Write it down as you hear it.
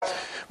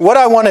What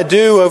I want to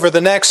do over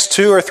the next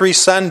 2 or 3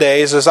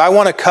 Sundays is I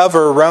want to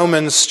cover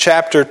Romans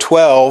chapter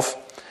 12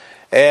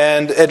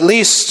 and at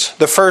least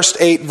the first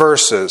 8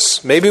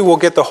 verses. Maybe we'll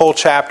get the whole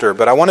chapter,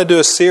 but I want to do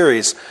a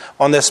series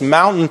on this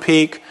mountain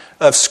peak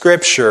of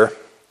Scripture.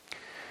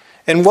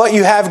 And what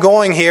you have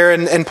going here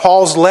in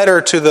Paul's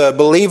letter to the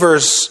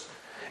believers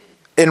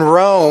in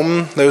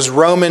Rome, those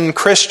Roman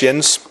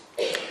Christians,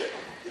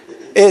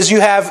 is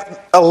you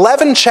have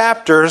 11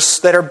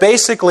 chapters that are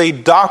basically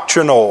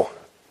doctrinal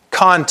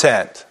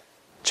content.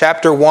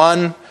 Chapter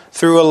 1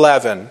 through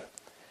 11.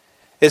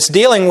 It's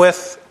dealing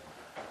with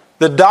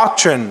the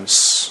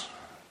doctrines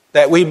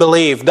that we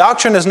believe.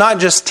 Doctrine is not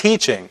just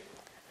teaching.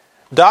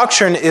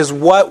 Doctrine is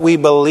what we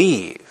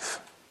believe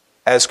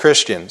as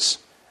Christians,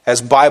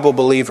 as Bible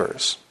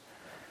believers.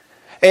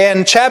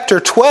 And chapter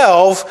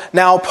 12,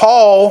 now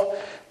Paul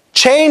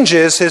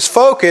changes his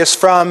focus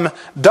from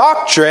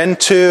doctrine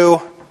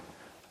to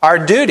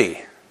our duty.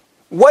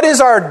 What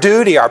is our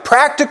duty, our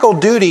practical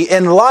duty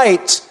in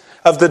light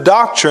of the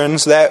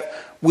doctrines that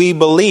we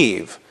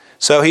believe?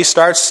 So he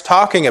starts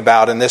talking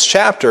about in this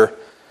chapter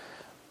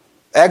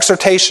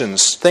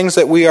exhortations, things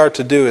that we are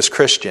to do as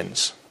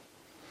Christians.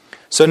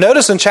 So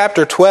notice in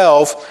chapter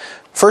 12,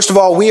 first of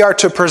all, we are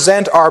to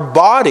present our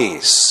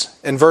bodies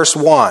in verse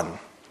 1.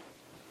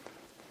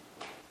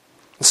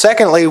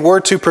 Secondly,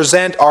 we're to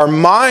present our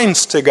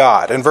minds to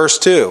God in verse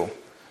 2.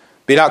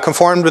 Be not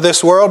conformed to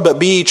this world, but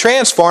be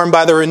transformed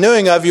by the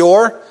renewing of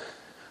your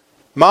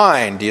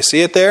mind. Do you see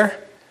it there?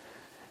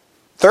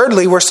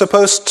 Thirdly, we're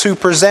supposed to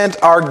present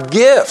our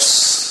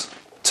gifts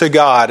to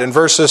God in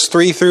verses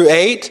 3 through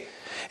 8.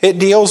 It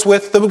deals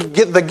with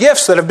the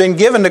gifts that have been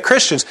given to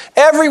Christians.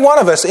 Every one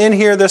of us in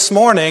here this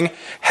morning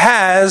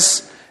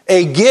has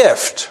a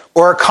gift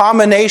or a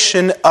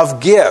combination of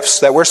gifts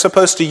that we're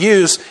supposed to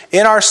use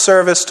in our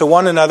service to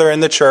one another in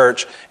the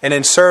church and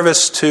in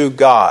service to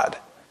God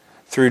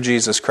through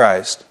Jesus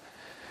Christ.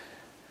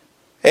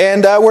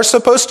 And we're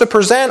supposed to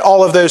present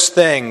all of those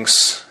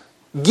things,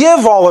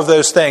 give all of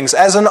those things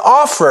as an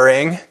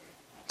offering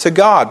to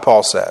God,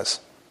 Paul says.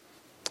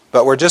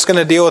 But we're just going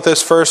to deal with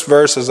this first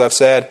verse, as I've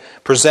said,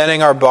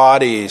 presenting our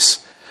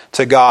bodies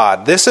to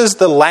God. This is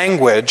the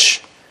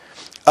language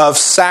of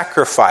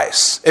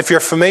sacrifice. If you're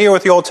familiar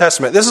with the Old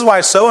Testament, this is why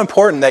it's so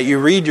important that you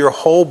read your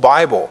whole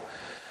Bible.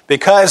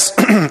 Because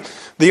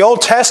the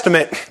Old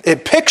Testament,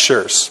 it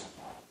pictures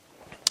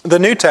the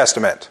New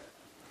Testament.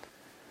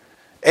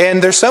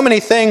 And there's so many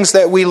things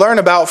that we learn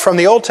about from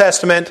the Old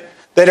Testament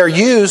that are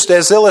used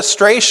as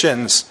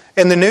illustrations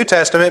in the New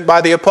Testament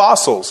by the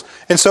apostles.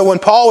 And so when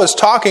Paul is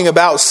talking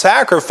about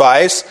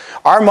sacrifice,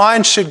 our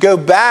minds should go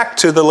back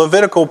to the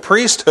Levitical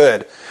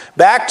priesthood,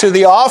 back to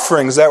the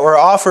offerings that were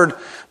offered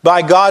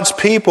by God's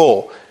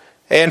people.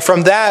 And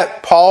from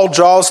that, Paul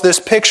draws this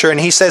picture, and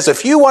he says,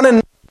 if you want to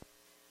know,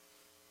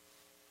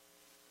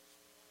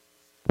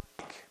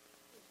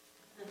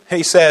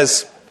 he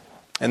says,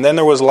 and then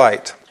there was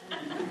light.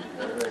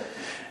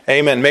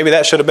 Amen. Maybe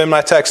that should have been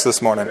my text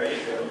this morning.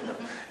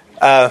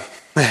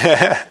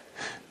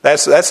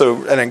 That's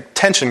an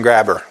attention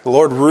grabber. The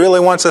Lord really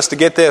wants us to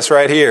get this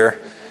right here.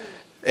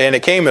 And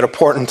it came at an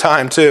important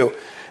time too.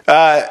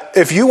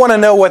 If you want to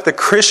know what the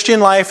Christian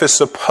life is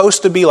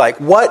supposed to be like,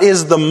 what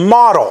is the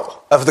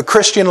model of the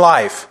Christian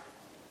life?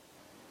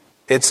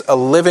 It's a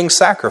living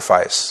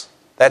sacrifice.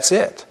 That's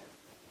it.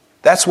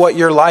 That's what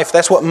your life,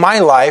 that's what my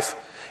life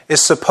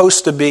is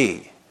supposed to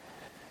be.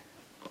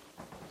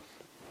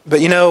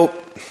 But you know,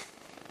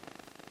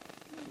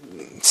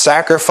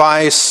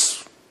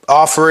 sacrifice,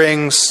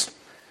 offerings,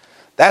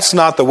 that's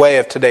not the way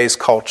of today's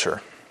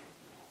culture.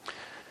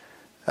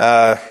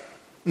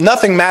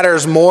 Nothing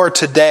matters more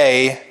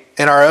today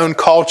in our own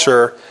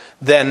culture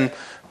than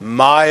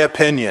my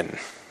opinion,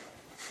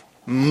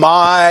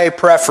 my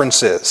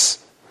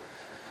preferences,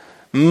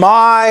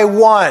 my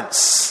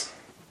wants,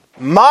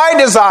 my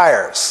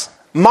desires,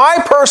 my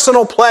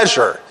personal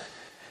pleasure.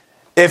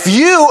 If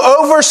you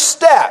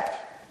overstep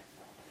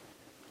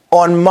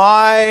on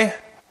my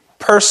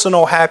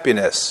personal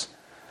happiness,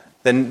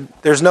 then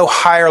there's no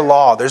higher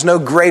law. There's no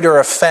greater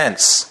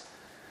offense.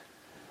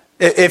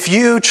 If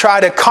you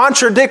try to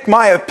contradict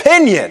my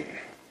opinion,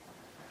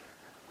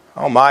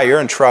 oh my,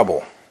 you're in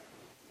trouble.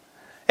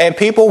 And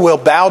people will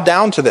bow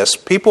down to this.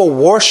 People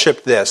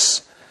worship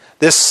this.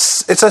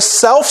 It's a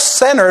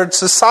self-centered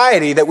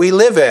society that we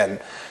live in.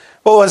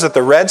 What was it,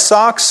 the Red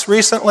Sox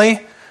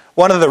recently?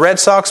 One of the Red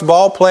Sox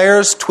ball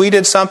players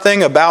tweeted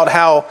something about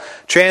how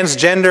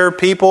transgender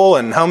people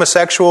and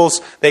homosexuals,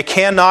 they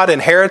cannot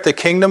inherit the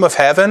kingdom of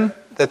heaven,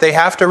 that they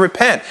have to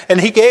repent. And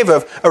he gave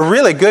a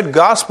really good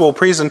gospel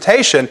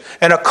presentation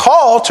and a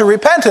call to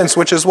repentance,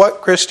 which is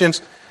what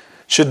Christians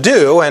should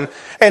do.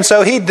 And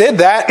so he did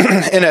that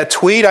in a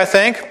tweet, I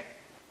think.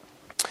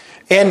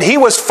 And he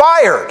was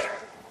fired.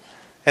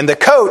 And the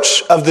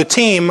coach of the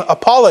team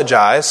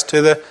apologized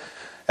to the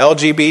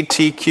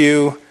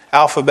LGBTQ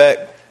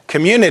alphabet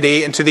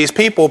community and to these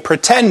people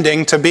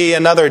pretending to be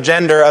another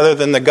gender other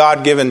than the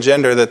God-given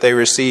gender that they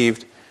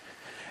received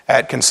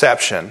at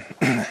conception.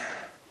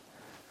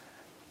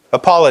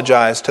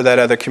 Apologize to that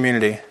other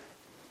community.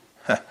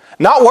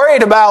 Not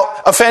worried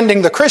about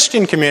offending the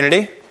Christian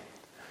community.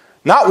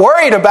 Not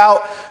worried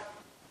about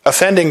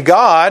offending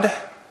God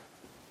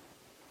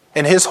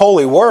and His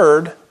holy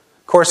word.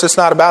 Of course, it's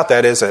not about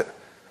that, is it?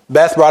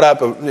 Beth brought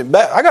up,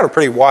 I got a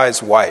pretty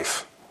wise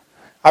wife.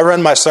 I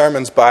run my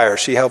sermons by her.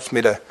 She helps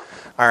me to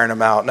iron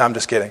them out. No, I'm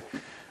just kidding.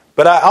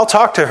 But I'll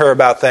talk to her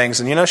about things.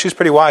 And she's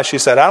pretty wise. She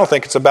said, I don't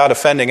think it's about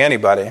offending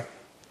anybody.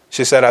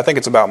 She said, I think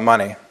it's about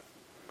money.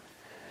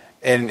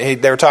 And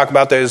they were talking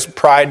about those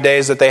Pride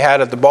days that they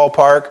had at the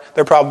ballpark.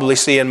 They're probably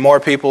seeing more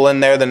people in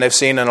there than they've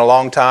seen in a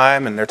long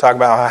time. And they're talking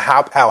about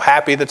how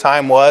happy the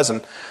time was.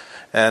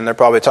 And they're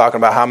probably talking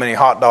about how many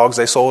hot dogs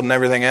they sold and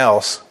everything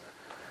else.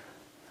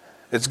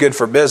 It's good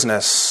for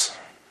business.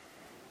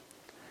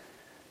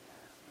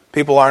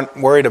 People aren't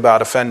worried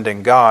about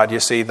offending God. You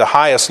see, the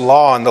highest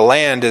law in the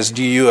land is,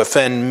 do you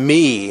offend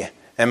me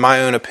and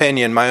my own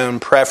opinion, my own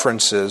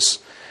preferences?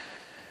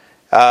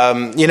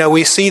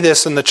 We see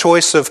this in the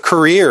choice of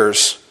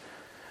careers.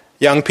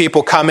 Young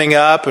people coming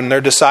up and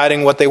they're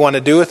deciding what they want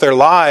to do with their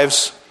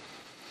lives.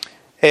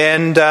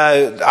 And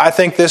I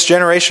think this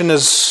generation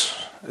is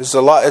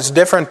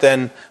different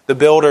than the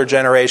builder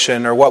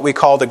generation, or what we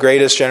call the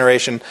greatest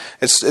generation.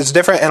 It's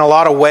different in a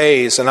lot of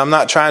ways, and I'm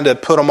not trying to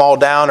put them all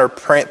down or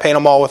paint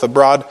them all with a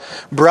broad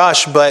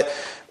brush, but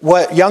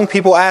what young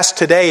people ask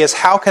today is,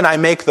 how can I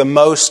make the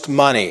most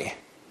money?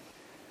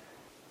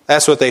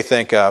 That's what they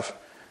think of.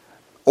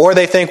 Or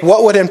they think,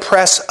 what would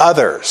impress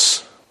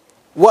others?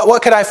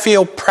 What could I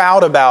feel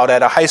proud about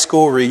at a high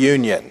school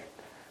reunion?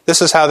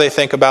 This is how they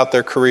think about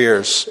their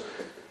careers,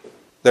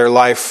 their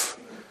life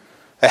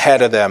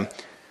ahead of them.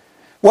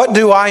 What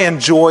do I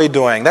enjoy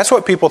doing? That's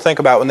what people think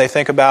about when they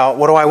think about,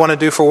 what do I want to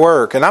do for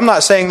work? And I'm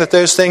not saying that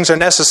those things are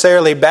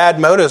necessarily bad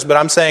motives, but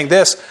I'm saying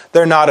this,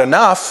 they're not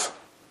enough.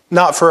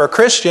 Not for a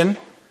Christian.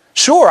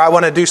 Sure, I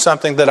want to do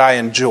something that I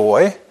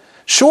enjoy.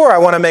 Sure, I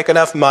want to make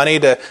enough money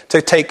to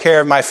take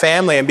care of my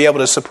family and be able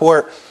to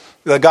support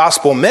the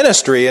gospel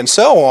ministry and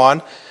so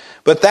on.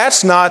 But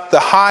that's not the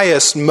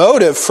highest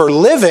motive for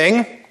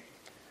living.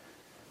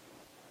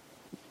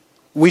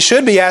 We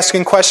should be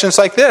asking questions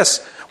like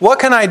this. What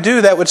can I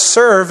do that would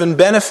serve and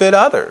benefit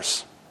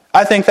others?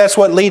 I think that's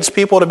what leads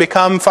people to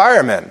become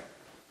firemen.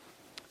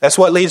 That's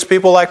what leads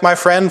people like my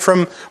friend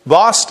from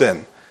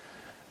Boston,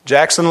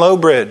 Jackson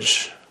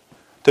Lowbridge,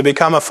 to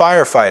become a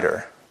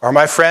firefighter. Or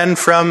my friend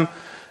from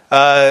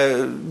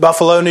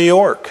Buffalo, New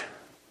York,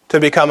 to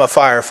become a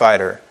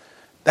firefighter.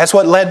 That's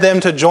what led them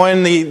to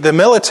join the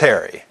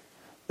military.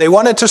 They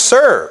wanted to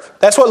serve.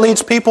 That's what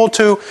leads people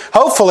to,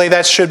 hopefully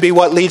that should be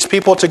what leads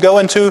people to go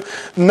into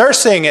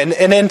nursing and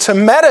into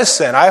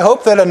medicine. I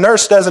hope that a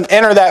nurse doesn't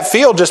enter that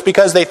field just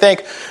because they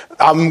think,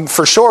 I'm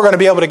for sure going to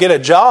be able to get a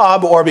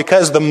job, or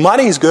because the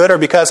money's good, or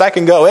because I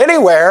can go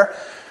anywhere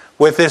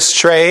with this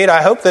trade.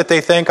 I hope that they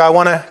think I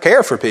want to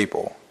care for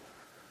people.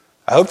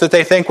 I hope that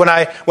they think when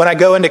I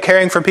go into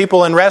caring for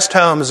people in rest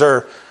homes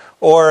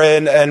or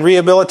in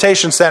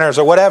rehabilitation centers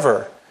or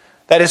whatever,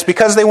 that it's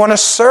because they want to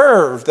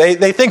serve.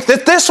 They think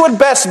that this would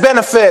best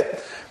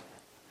benefit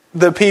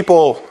the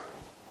people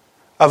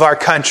of our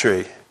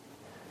country.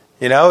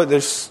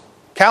 There's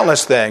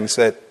countless things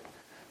that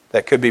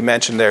could be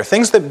mentioned there.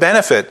 Things that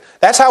benefit.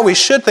 That's how we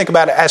should think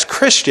about it as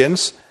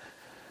Christians.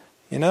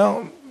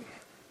 But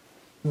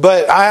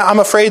I'm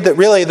afraid that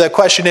really the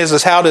question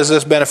is how does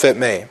this benefit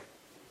me?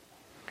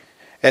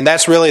 And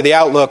that's really the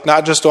outlook,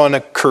 not just on the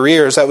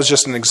careers, that was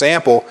just an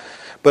example,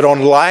 but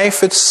on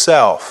life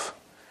itself.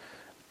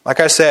 Like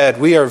I said,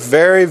 we are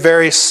very,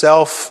 very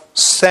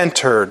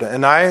self-centered.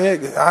 And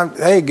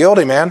hey,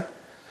 guilty, man.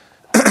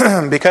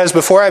 Because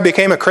before I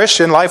became a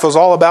Christian, life was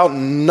all about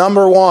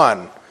number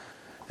one.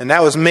 And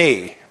that was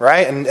me,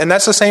 right? And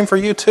that's the same for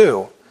you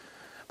too.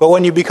 But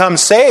when you become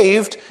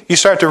saved, you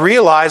start to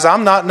realize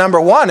I'm not number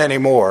one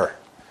anymore.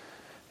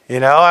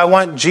 I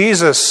want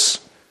Jesus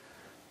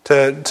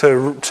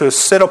to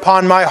sit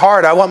upon my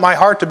heart. I want my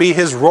heart to be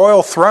His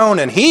royal throne,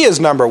 and He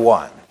is number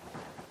one.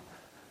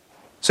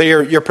 So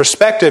your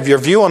perspective, your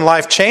view on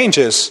life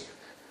changes.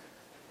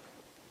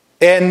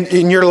 And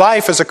in your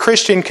life as a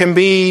Christian can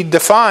be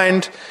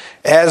defined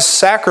as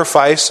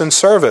sacrifice and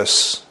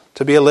service,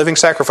 to be a living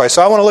sacrifice.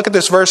 So I want to look at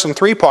this verse in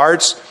three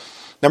parts.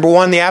 Number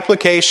one, the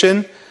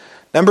application.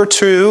 Number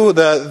two,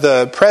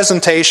 the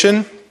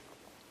presentation.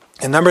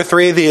 And number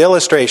three, the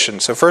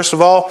illustration. So first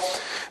of all,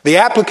 the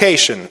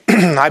application.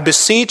 I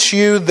beseech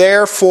you,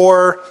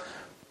 therefore,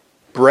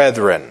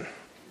 brethren.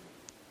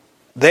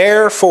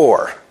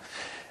 Therefore.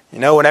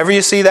 Whenever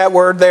you see that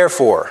word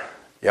therefore,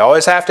 you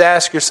always have to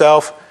ask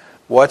yourself,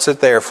 what's it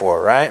there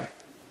for, right?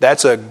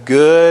 That's a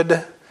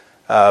good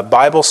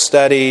Bible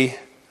study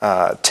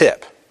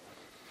tip.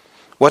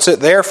 What's it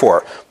there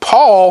for?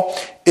 Paul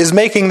is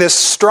making this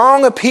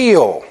strong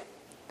appeal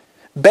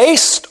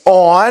based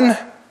on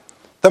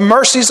the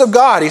mercies of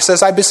God. He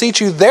says, I beseech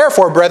you,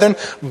 therefore, brethren,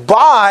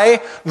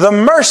 by the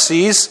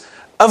mercies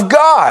of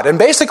God. And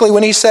basically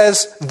when he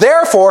says,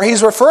 therefore,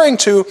 he's referring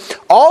to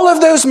all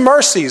of those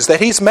mercies that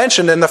he's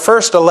mentioned in the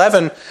first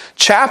 11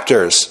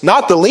 chapters,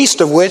 not the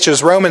least of which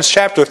is Romans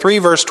chapter 3,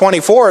 verse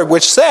 24,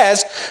 which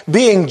says,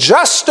 being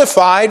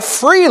justified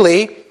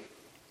freely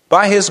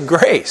by his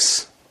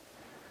grace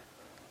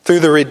through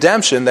the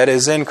redemption that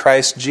is in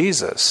Christ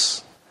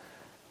Jesus.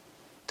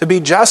 To be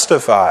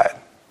justified,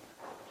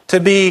 to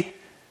be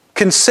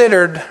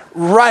considered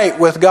right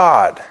with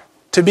God,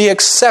 to be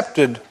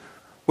accepted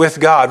with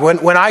God.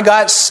 When I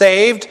got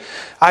saved,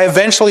 I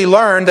eventually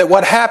learned that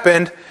what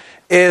happened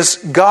is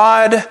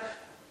God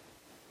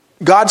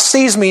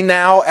sees me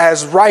now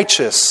as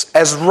righteous,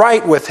 as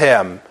right with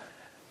him.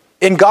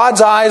 In God's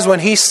eyes, when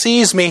he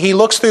sees me, he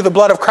looks through the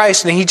blood of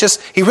Christ and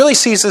he really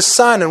sees his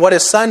son and what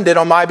his son did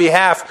on my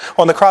behalf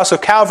on the cross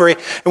of Calvary.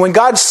 And when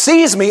God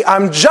sees me,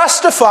 I'm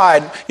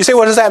justified. You say,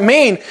 what does that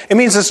mean? It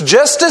means it's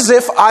just as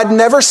if I'd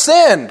never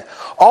sinned.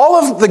 All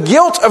of the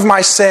guilt of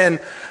my sin,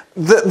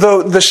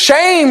 the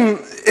shame,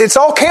 it's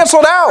all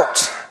canceled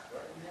out.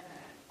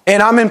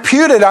 And I'm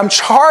imputed, I'm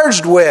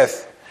charged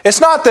with. It's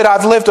not that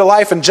I've lived a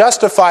life and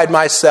justified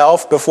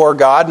myself before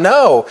God.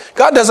 No.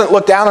 God doesn't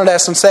look down on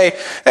us and say,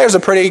 there's a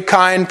pretty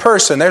kind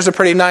person. There's a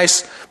pretty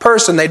nice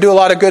person. They do a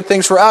lot of good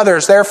things for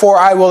others. Therefore,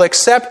 I will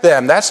accept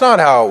them. That's not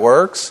how it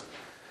works.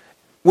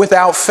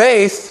 Without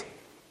faith,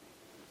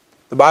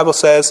 the Bible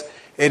says,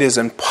 it is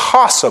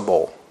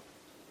impossible.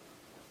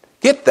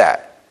 Get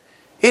that.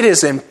 It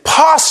is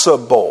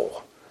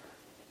impossible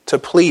to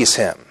please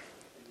him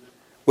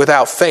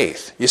without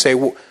faith. You say,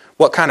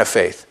 what kind of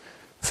faith?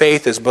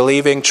 Faith is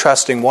believing,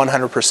 trusting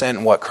 100%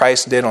 in what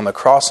Christ did on the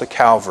cross of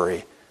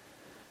Calvary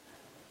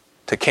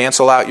to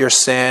cancel out your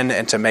sin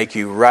and to make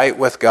you right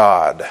with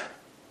God.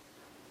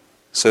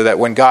 So that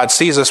when God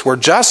sees us, we're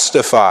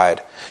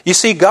justified. You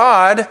see,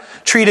 God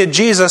treated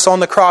Jesus on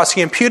the cross.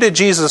 He imputed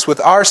Jesus with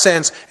our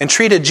sins and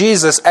treated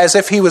Jesus as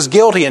if he was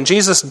guilty. And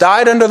Jesus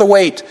died under the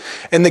weight.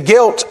 And the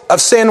guilt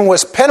of sin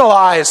was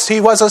penalized. He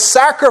was a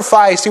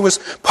sacrifice. He was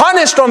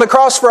punished on the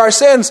cross for our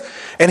sins.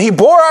 And he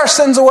bore our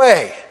sins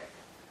away.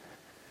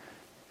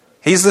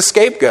 He's the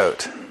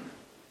scapegoat.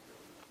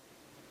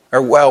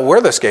 Or, well,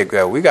 we're the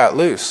scapegoat. We got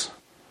loose.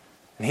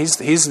 And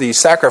he's the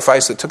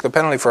sacrifice that took the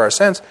penalty for our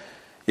sins.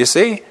 You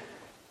see?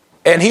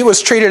 And he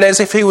was treated as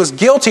if he was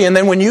guilty. And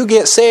then when you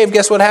get saved,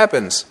 guess what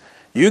happens?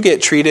 You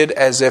get treated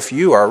as if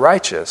you are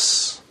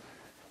righteous.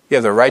 You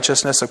have the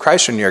righteousness of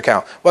Christ in your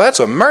account. Well,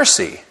 that's a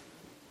mercy.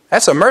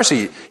 That's a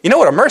mercy. You know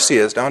what a mercy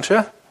is, don't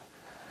you?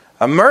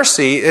 A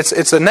mercy,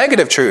 it's a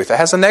negative truth. It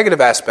has a negative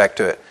aspect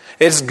to it.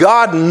 It's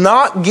God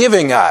not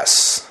giving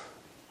us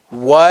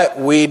what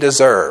we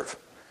deserve.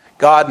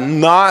 God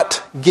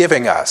not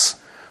giving us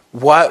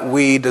what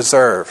we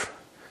deserve.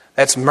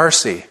 That's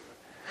mercy.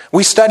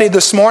 We studied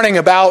this morning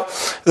about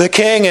the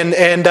king, and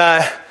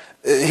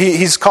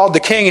he's called the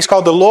king, he's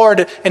called the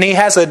Lord, and he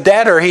has a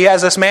debtor. He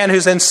has this man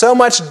who's in so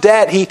much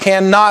debt, he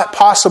cannot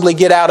possibly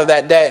get out of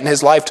that debt in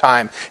his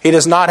lifetime. He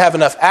does not have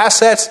enough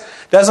assets,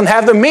 doesn't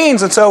have the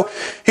means, and so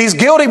he's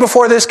guilty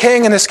before this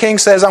king, and this king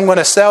says, I'm going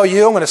to sell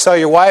you, I'm going to sell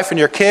your wife and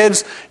your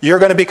kids, you're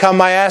going to become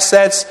my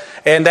assets,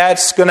 and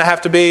that's going to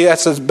have to be,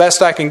 that's the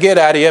best I can get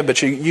out of you,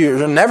 but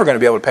you're never going to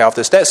be able to pay off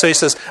this debt. So he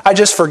says, I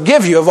just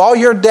forgive you of all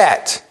your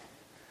debt.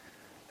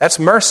 That's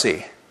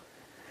mercy.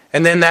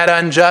 And then that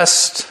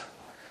unjust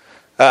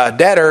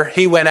debtor,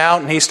 he went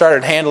out and he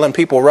started handling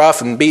people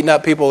rough and beating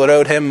up people that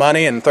owed him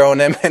money and throwing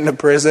them into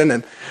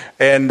prison.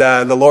 And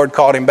the Lord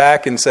called him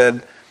back and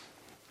said,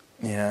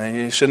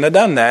 you shouldn't have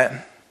done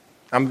that.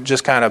 I'm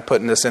just kind of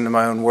putting this into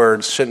my own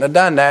words. Shouldn't have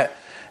done that.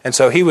 And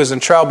so he was in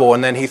trouble,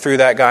 and then he threw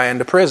that guy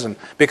into prison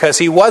because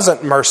he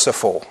wasn't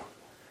merciful.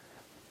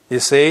 You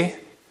see?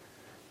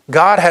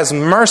 God has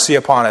mercy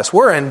upon us.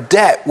 We're in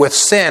debt with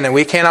sin and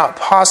we cannot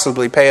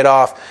possibly pay it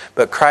off,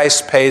 but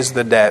Christ pays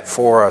the debt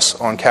for us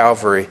on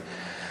Calvary.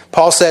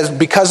 Paul says,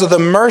 because of the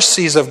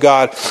mercies of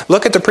God.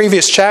 Look at the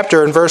previous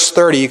chapter in verse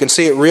 30. You can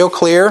see it real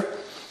clear.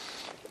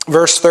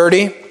 Verse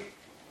 30,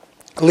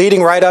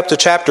 leading right up to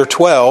chapter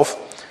 12.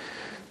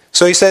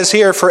 So he says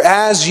here, for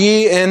as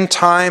ye in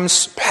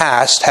times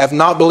past have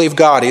not believed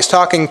God. He's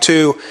talking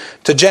to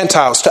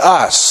Gentiles, to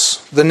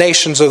us, the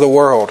nations of the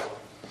world.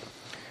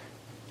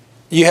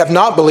 You have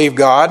not believed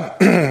God,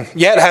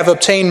 yet have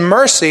obtained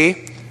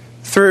mercy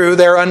through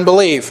their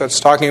unbelief. That's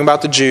talking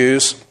about the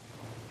Jews.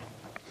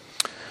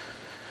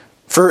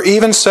 For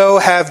even so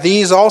have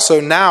these also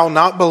now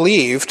not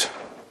believed,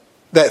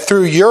 that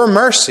through your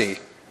mercy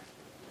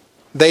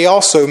they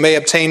also may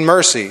obtain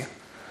mercy.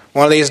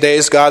 One of these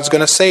days God's going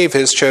to save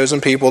his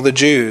chosen people, the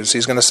Jews.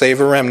 He's going to save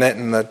a remnant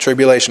in the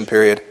tribulation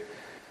period.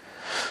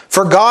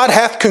 For God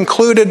hath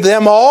concluded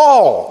them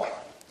all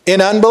in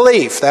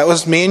unbelief. That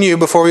was me and you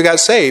before we got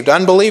saved,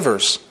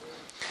 unbelievers.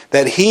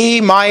 That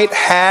he might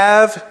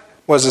have,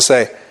 what does it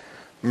say?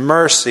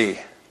 Mercy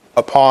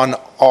upon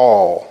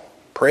all.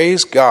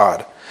 Praise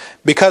God.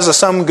 Because of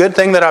some good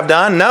thing that I've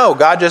done? No,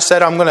 God just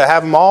said I'm going to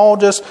have them all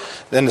just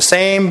in the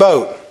same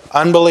boat.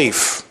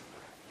 Unbelief.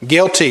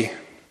 Guilty.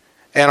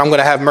 And I'm going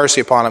to have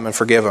mercy upon them and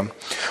forgive them.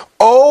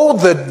 Oh,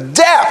 the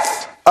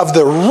depth of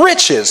the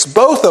riches,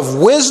 both of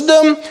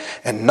wisdom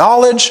and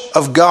knowledge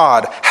of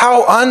God.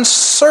 How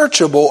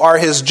unsearchable are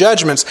his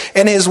judgments,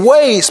 and his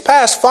ways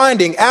past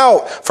finding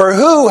out. For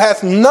who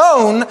hath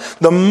known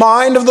the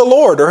mind of the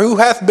Lord, or who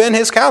hath been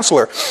his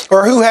counselor,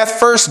 or who hath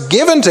first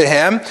given to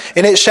him,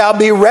 and it shall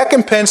be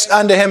recompensed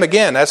unto him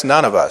again? That's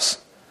none of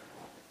us.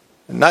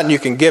 Nothing you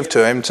can give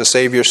to him to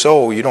save your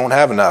soul. You don't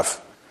have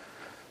enough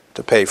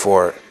to pay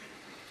for it.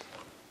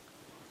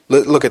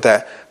 Look at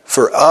that.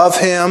 For of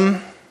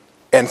him,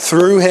 and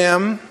through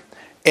him,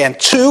 and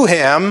to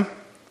him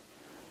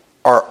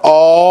are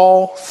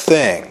all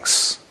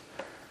things,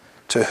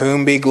 to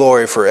whom be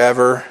glory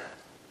forever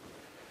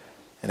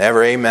and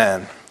ever.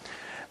 Amen.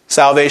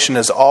 Salvation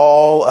is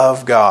all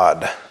of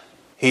God.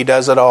 He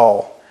does it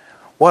all.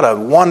 What a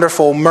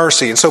wonderful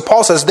mercy. And so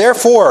Paul says,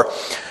 therefore,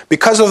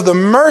 because of the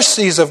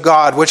mercies of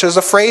God, which is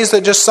a phrase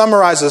that just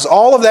summarizes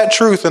all of that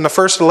truth in the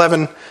first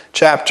 11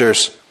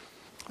 chapters,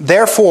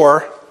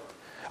 therefore,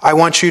 I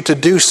want you to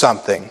do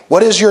something.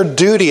 What is your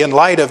duty in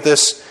light of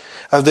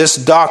this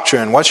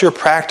doctrine? What's your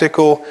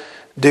practical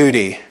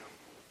duty?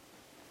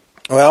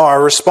 Well,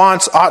 our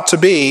response ought to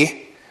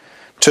be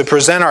to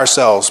present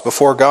ourselves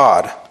before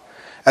God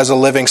as a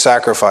living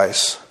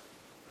sacrifice.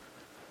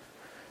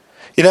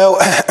 You know,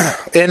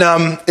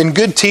 in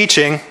good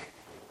teaching,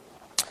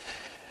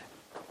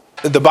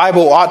 the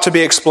Bible ought to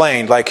be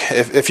explained. Like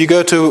if you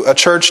go to a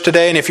church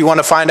today and if you want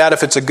to find out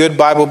if it's a good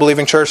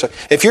Bible-believing church,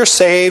 if you're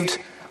saved,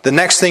 the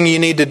next thing you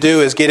need to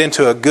do is get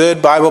into a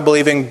good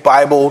Bible-believing,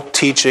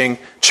 Bible-teaching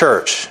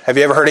church. Have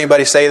you ever heard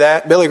anybody say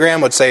that? Billy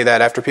Graham would say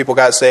that after people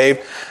got saved.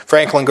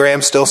 Franklin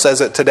Graham still says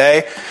it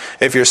today.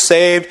 If you're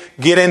saved,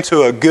 get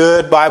into a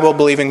good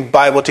Bible-believing,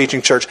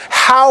 Bible-teaching church.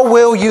 How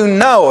will you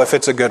know if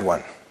it's a good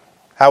one?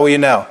 How will you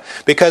know?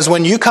 Because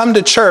when you come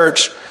to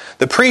church,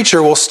 the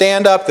preacher will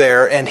stand up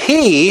there and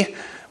he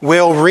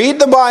will read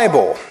the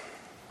Bible.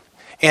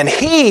 And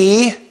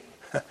he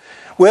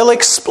will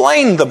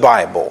explain the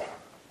Bible.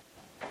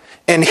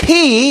 And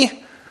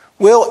he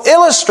will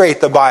illustrate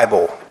the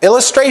Bible.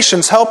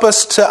 Illustrations help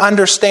us to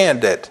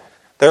understand it.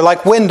 They're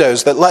like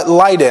windows that let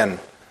light in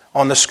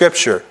on the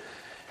Scripture.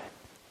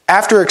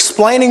 After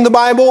explaining the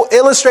Bible,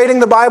 illustrating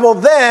the Bible,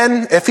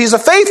 then, if he's a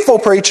faithful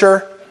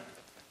preacher,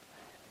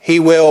 he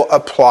will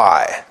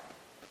apply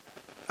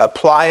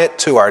it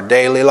to our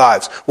daily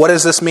lives. What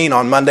does this mean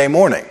on Monday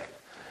morning?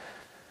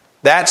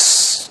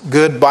 That's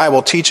good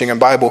Bible teaching and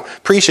Bible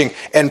preaching.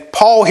 And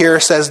Paul here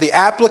says the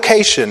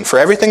application for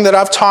everything that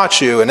I've taught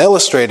you and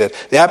illustrated,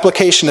 the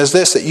application is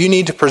this, that you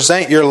need to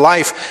present your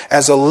life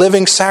as a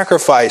living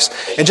sacrifice.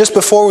 And just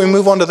before we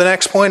move on to the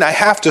next point, I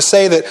have to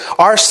say that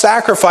our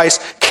sacrifice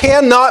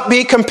cannot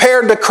be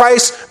compared to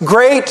Christ's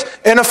great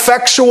and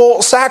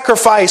effectual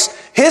sacrifice.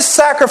 His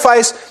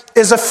sacrifice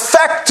is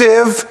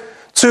effective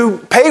to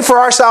pay for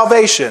our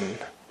salvation.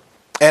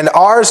 And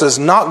ours is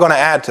not going to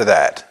add to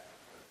that.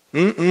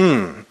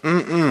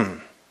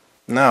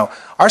 No.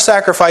 Our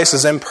sacrifice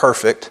is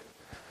imperfect.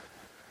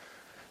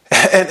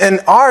 And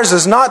ours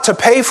is not to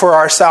pay for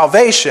our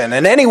salvation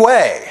in any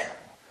way.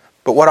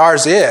 But what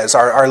ours is,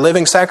 our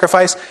living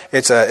sacrifice,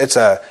 it's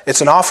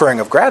an offering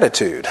of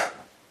gratitude.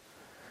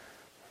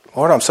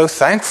 Lord, I'm so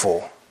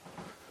thankful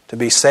to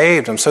be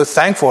saved. I'm so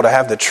thankful to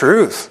have the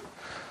truth.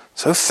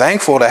 So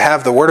thankful to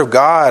have the Word of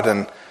God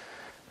and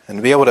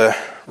to be able to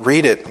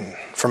read it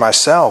for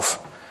myself.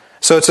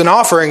 So it's an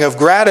offering of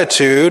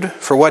gratitude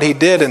for what He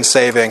did in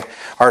saving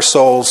our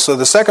souls. So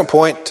the second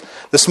point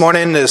this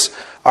morning is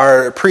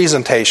our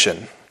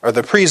presentation, or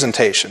the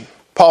presentation.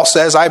 Paul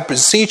says, I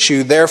beseech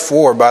you,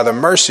 therefore, by the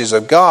mercies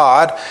of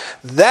God,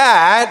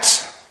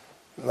 that's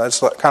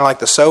kind of like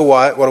the so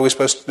what are we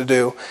supposed to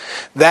do?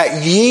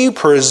 That ye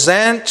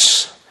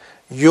present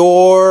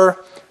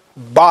your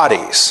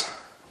bodies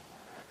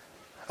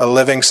a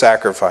living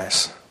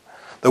sacrifice.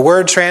 The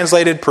word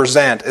translated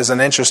present is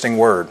an interesting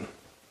word.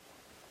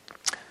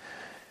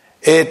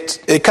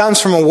 It comes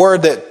from a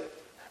word that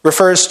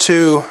refers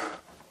to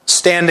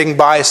standing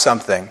by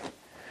something.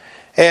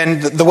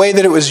 And the way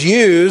that it was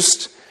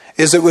used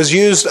is it was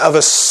used of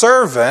a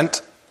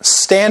servant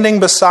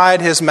standing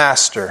beside his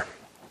master.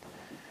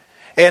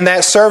 And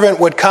that servant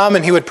would come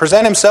and he would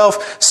present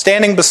himself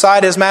standing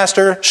beside his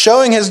master,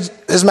 showing his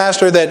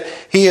master that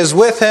he is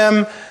with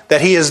him,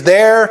 that he is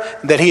there,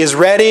 that he is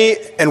ready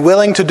and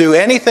willing to do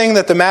anything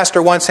that the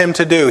master wants him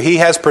to do. He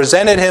has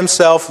presented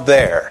himself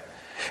there.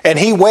 And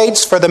he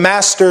waits for the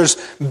master's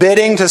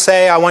bidding to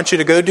say, I want you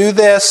to go do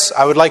this.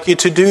 I would like you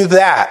to do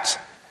that.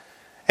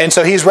 And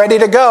so he's ready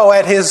to go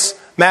at his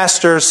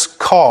master's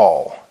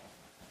call.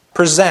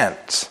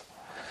 Present.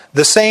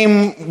 The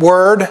same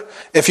word,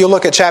 if you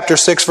look at chapter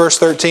 6, verse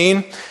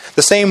 13,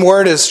 the same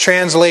word is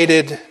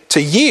translated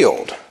to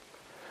yield.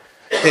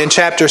 In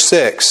chapter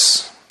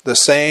 6, the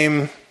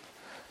same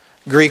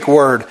Greek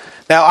word.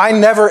 Now, I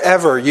never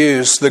ever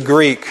use the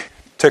Greek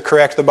to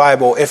correct the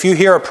Bible. If you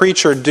hear a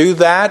preacher do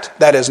that,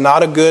 that is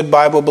not a good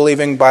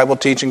Bible-believing,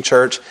 Bible-teaching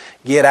church.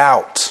 Get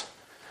out.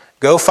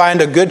 Go find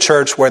a good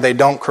church where they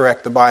don't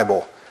correct the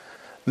Bible.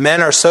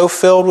 Men are so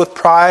filled with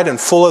pride and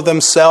full of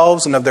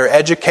themselves and of their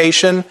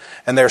education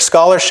and their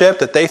scholarship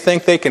that they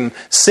think they can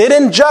sit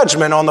in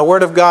judgment on the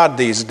Word of God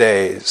these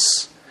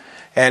days.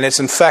 And it's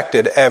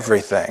infected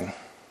everything.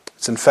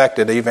 It's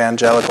infected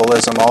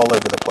evangelicalism all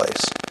over the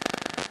place.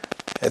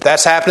 If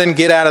that's happening,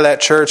 get out of that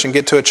church and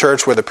get to a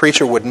church where the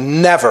preacher would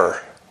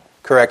never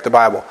correct the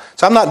Bible.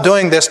 So I'm not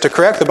doing this to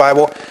correct the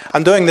Bible.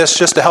 I'm doing this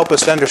just to help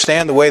us to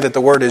understand the way that the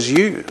Word is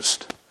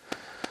used.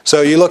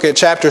 So you look at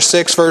chapter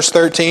 6, verse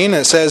 13,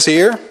 and it says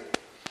here,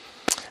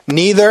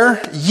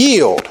 neither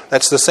yield,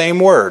 that's the same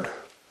word,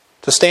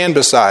 to stand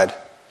beside.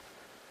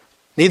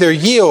 Neither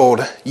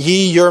yield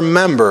ye your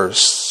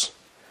members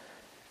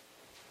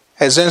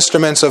as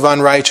instruments of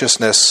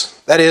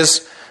unrighteousness. That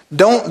is,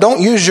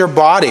 don't use your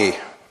body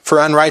for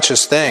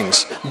unrighteous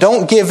things.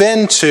 Don't give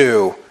in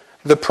to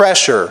the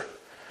pressure,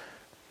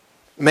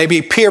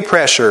 maybe peer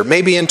pressure,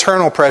 maybe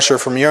internal pressure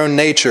from your own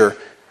nature,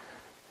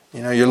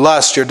 your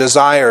lust, your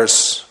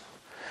desires.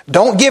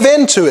 Don't give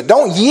in to it.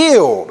 Don't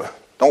yield.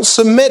 Don't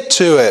submit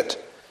to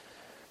it,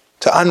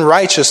 to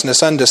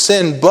unrighteousness, unto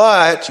sin,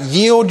 but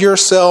yield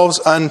yourselves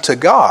unto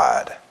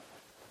God.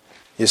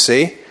 You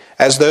see,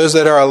 as those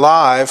that are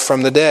alive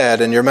from the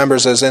dead, and your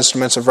members as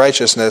instruments of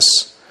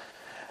righteousness.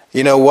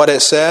 You know what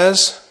it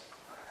says?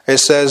 It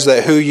says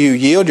that who you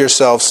yield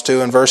yourselves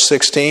to in verse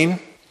 16.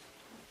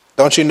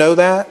 Don't you know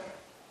that?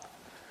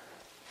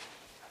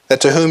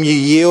 That to whom you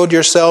yield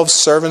yourselves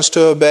servants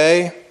to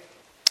obey,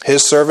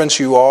 his servants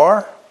you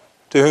are,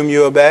 to whom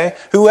you obey.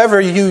 Whoever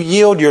you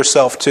yield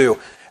yourself to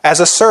as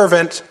a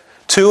servant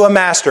to a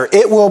master,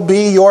 it will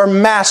be your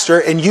master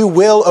and you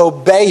will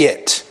obey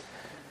it,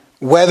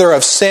 whether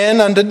of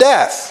sin unto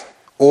death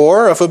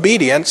or of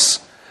obedience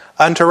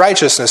unto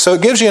righteousness. So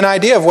it gives you an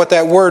idea of what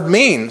that word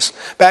means.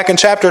 Back in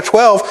chapter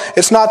 12,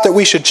 it's not that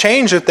we should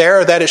change it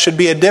there or that it should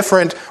be a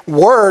different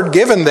word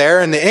given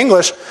there in the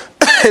English.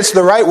 It's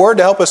the right word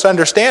to help us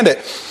understand it.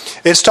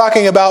 It's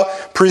talking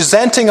about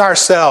presenting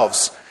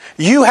ourselves.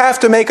 You have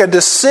to make a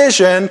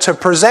decision to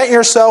present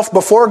yourself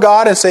before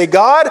God and say,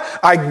 God,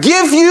 I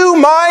give you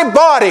my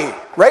body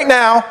right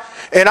now,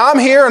 and I'm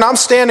here and I'm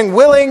standing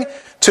willing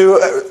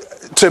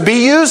to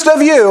be used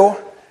of you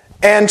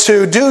and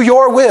to do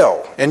your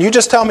will. And you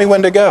just tell me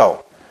when to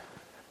go.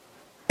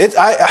 It's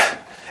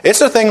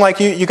a thing like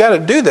you got to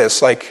do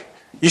this. Like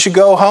you should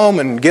go home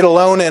and get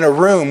alone in a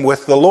room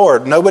with the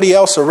Lord, nobody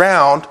else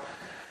around,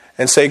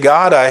 and say,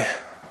 God,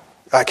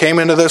 I came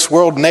into this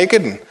world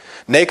naked, and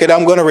naked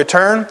I'm going to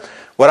return.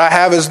 What I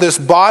have is this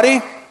body,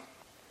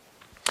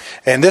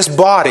 and this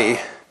body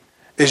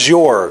is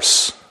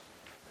yours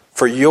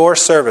for your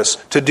service,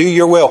 to do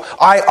your will.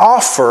 I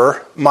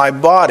offer my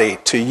body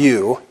to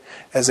you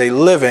as a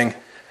living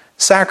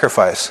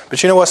sacrifice.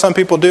 But you know what some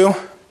people do? A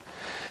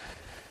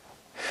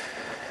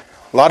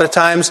lot of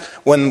times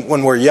when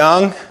we're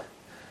young,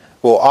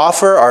 we'll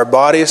offer our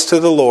bodies to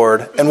the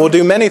Lord, and we'll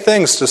do many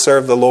things to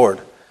serve the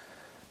Lord.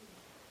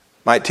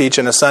 Might teach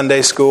in a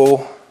Sunday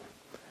school,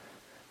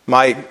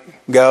 might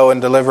go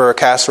and deliver a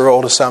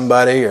casserole to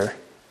somebody, or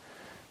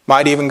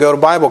might even go to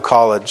Bible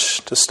college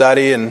to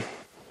study and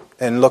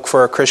look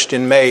for a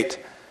Christian mate.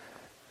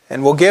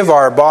 And we'll give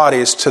our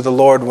bodies to the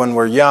Lord when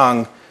we're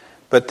young,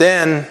 but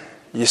then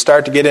you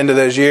start to get into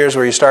those years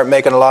where you start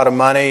making a lot of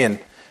money and,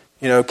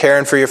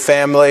 caring for your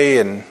family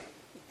and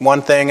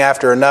one thing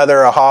after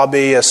another, a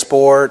hobby, a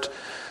sport,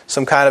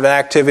 some kind of an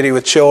activity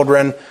with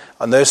children,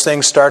 and those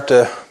things start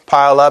to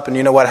pile up, and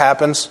you know what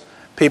happens?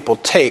 People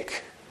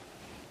take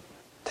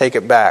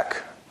it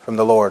back from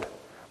the Lord.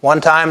 One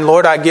time,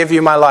 Lord, I give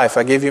you my life,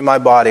 I give you my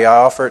body, I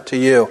offer it to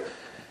you,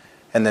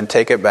 and then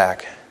take it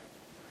back.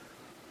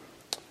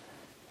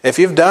 If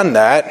you've done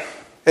that,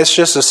 it's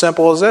just as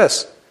simple as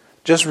this.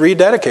 Just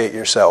rededicate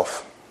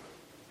yourself.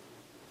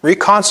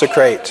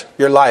 Reconsecrate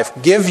your life.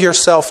 Give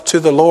yourself to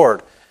the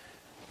Lord.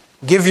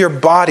 Give your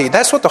body.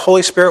 That's what the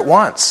Holy Spirit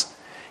wants.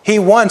 He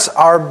wants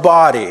our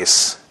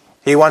bodies.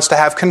 He wants to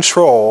have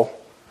control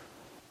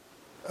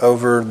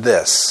over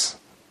this.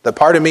 The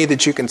part of me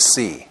that you can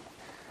see.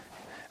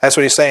 That's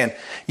what he's saying.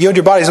 Yield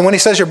your bodies. And when he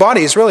says your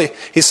body,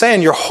 he's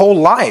saying your whole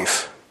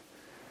life.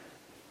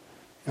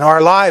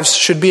 Our lives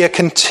should be a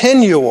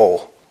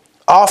continual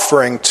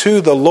offering to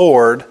the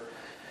Lord.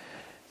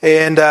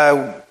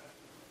 And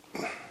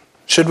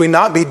should we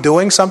not be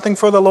doing something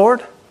for the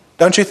Lord?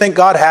 Don't you think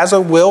God has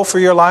a will for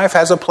your life,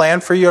 has a plan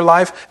for your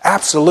life?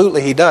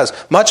 Absolutely, he does.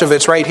 Much of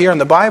it's right here in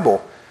the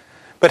Bible.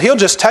 But he'll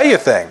just tell you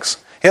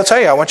things. He'll tell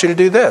you, I want you to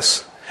do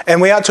this.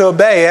 And we ought to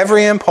obey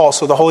every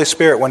impulse of the Holy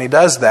Spirit when he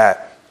does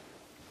that.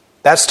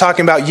 That's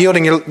talking about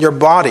yielding your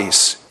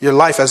bodies, your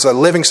life as a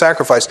living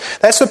sacrifice.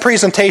 That's the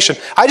presentation.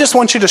 I just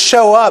want you to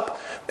show up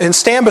and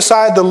stand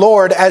beside the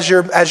Lord as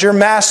your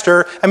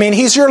master. I mean,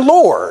 he's your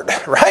Lord,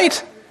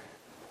 right?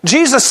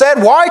 Jesus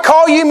said, why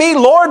call ye me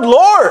Lord,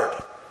 Lord?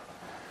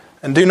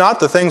 And do not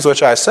the things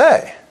which I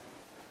say.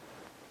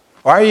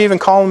 Why are you even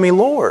calling me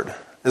Lord?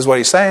 Is what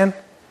he's saying.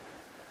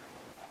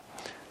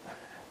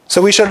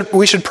 So we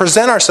should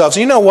present ourselves.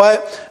 You know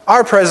what?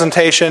 Our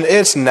presentation,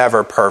 it's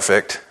never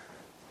perfect.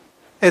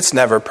 It's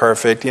never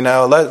perfect.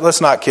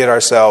 Let's not kid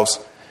ourselves.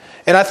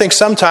 And I think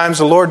sometimes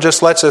the Lord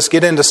just lets us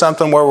get into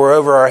something where we're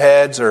over our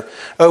heads or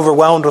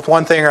overwhelmed with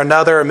one thing or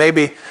another, or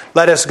maybe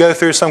let us go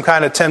through some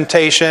kind of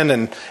temptation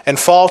and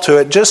fall to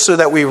it just so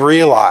that we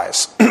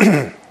realize,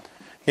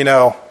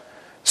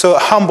 so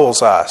it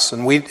humbles us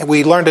and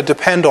we learn to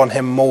depend on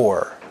Him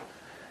more.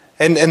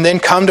 And then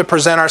come to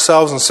present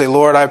ourselves and say,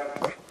 Lord,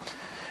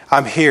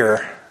 I'm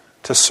here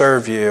to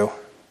serve you.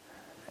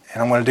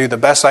 And I'm going to do the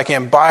best I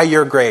can by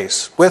your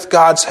grace, with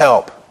God's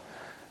help.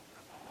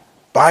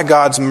 By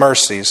God's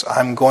mercies,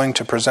 I'm going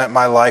to present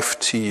my life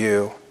to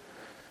you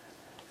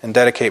and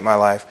dedicate my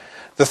life.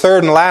 The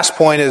third and last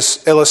point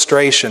is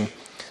illustration.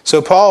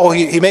 So Paul,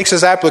 he makes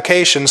his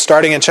application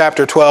starting in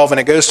chapter 12, and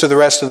it goes to the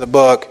rest of the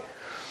book.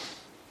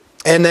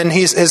 And then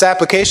his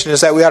application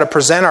is that we ought to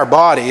present our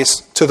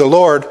bodies to the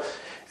Lord.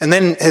 And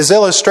then his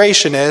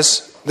illustration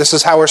is, this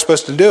is how we're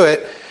supposed to do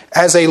it,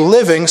 as a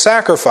living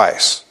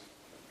sacrifice.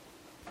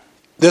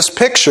 This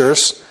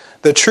pictures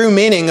the true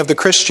meaning of the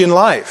Christian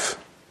life.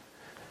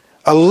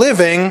 A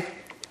living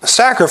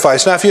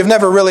sacrifice. Now, if you've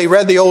never really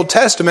read the Old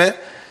Testament,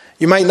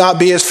 you might not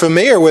be as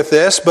familiar with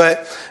this,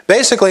 but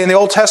basically in the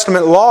Old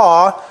Testament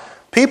law,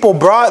 people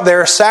brought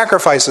their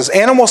sacrifices,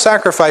 animal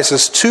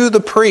sacrifices, to the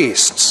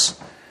priests.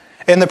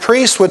 And the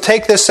priests would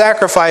take this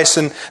sacrifice,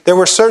 and there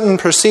were certain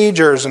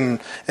procedures,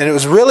 and it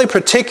was really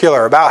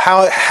particular about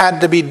how it had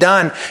to be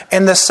done.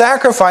 And the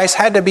sacrifice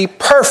had to be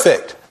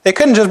perfect. They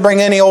couldn't just bring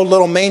any old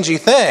little mangy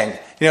thing,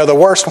 the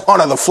worst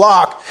one of the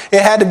flock.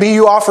 It had to be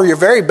you offer your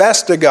very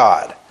best to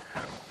God.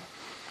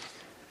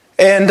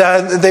 And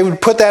they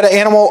would put that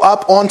animal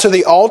up onto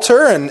the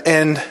altar,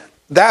 and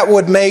that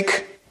would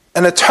make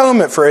an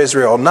atonement for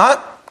Israel.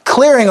 Not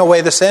clearing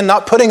away the sin,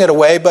 not putting it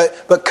away,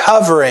 but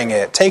covering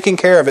it, taking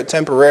care of it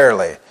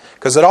temporarily.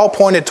 Because it all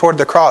pointed toward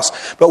the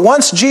cross. But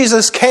once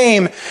Jesus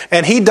came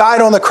and He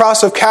died on the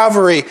cross of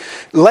Calvary,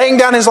 laying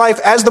down His life,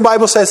 as the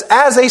Bible says,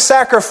 as a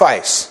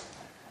sacrifice.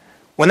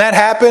 When that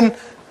happened,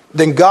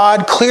 then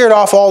God cleared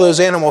off all those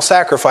animal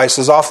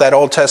sacrifices off that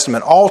Old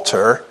Testament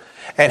altar,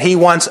 and He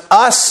wants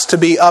us to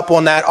be up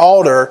on that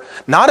altar,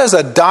 not as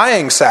a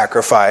dying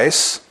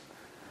sacrifice,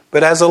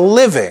 but as a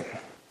living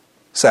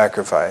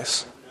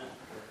sacrifice.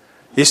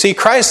 You see,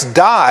 Christ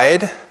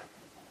died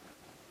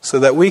so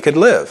that we could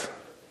live.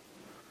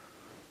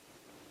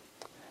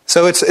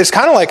 So it's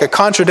kind of like a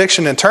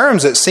contradiction in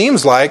terms, it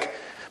seems like,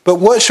 but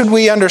what should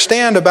we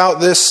understand about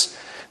this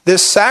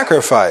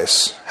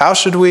sacrifice? How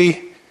should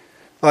we,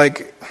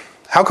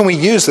 how can we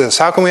use this?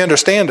 How can we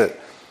understand it?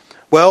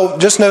 Well,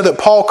 just know that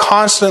Paul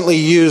constantly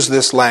used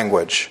this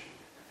language.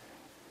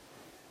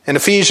 In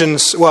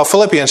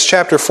Philippians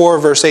chapter 4,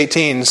 verse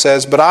 18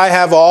 says, "But I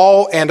have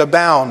all and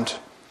abound.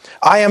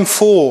 I am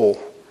full,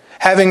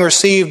 having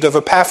received of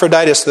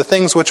Epaphroditus the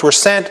things which were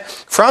sent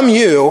from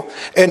you,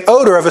 an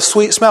odor of a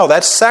sweet smell."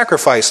 That's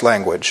sacrifice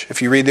language,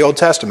 if you read the Old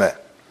Testament.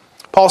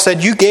 Paul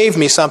said, "You gave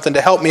me something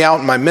to help me out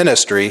in my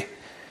ministry,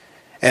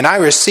 and I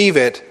receive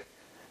it,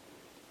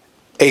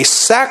 a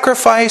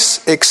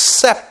sacrifice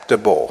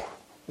acceptable,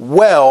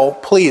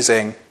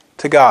 well-pleasing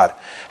to God."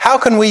 How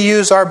can we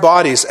use our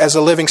bodies as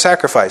a living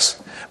sacrifice?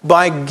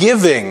 By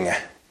giving,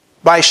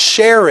 by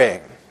sharing,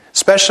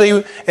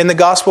 especially in the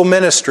gospel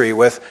ministry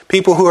with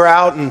people who are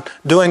out and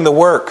doing the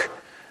work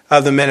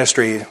of the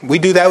ministry. We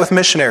do that with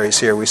missionaries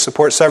here. We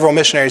support several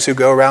missionaries who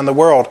go around the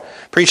world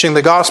preaching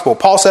the gospel.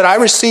 Paul said, "I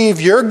receive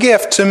your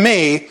gift to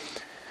me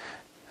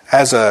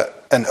as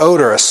an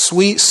odor, a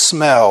sweet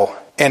smell,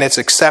 and it's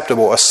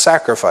acceptable, a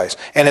sacrifice,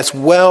 and it's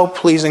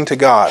well-pleasing to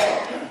God."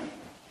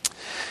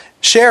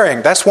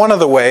 Sharing, that's one of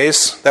the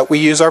ways that we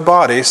use our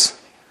bodies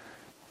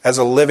as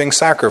a living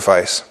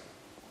sacrifice.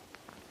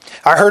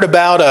 I heard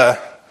about a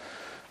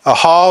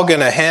hog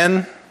and a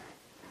hen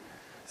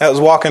that was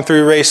walking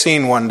through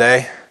Racine one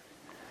day.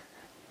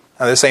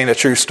 Now, this ain't a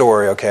true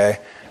story, okay?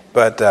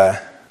 But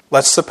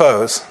let's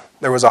suppose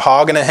there was a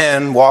hog and a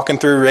hen walking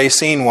through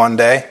Racine one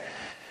day,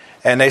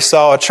 and they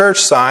saw a church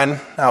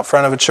sign out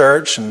front of a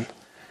church, and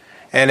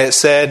it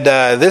said,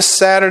 "This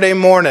Saturday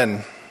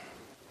morning,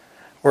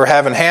 we're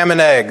having ham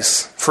and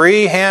eggs,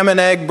 free ham and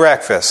egg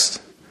breakfast.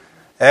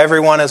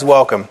 Everyone is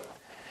welcome."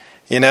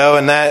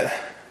 And that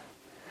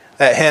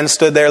hen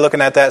stood there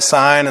looking at that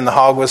sign, and the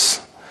hog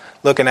was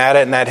looking at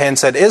it, and that hen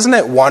said, "Isn't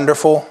it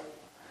wonderful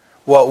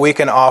what we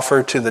can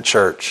offer to the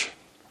church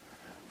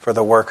for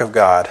the work of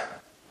God?"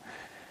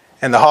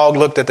 And the hog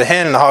looked at the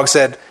hen, and the hog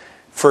said,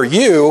 "For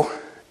you,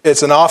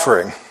 it's an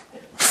offering.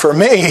 For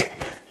me,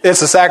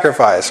 it's a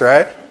sacrifice,"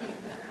 right?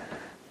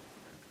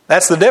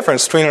 That's the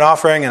difference between an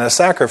offering and a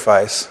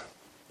sacrifice.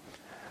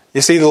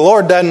 You see, the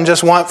Lord doesn't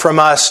just want from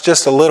us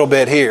just a little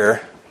bit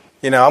here.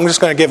 I'm just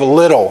going to give a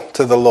little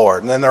to the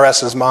Lord, and then the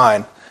rest is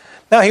mine.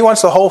 No, He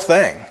wants the whole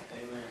thing.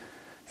 Amen.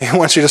 He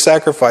wants you to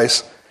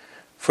sacrifice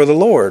for the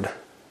Lord.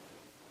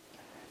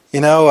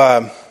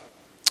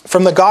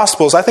 From the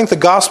Gospels, I think the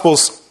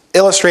Gospels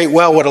illustrate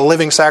well what a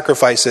living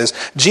sacrifice is.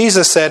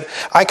 Jesus said,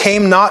 "I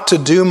came not to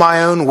do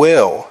my own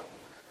will,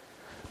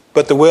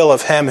 but the will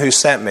of Him who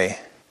sent me."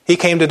 He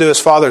came to do His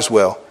Father's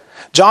will.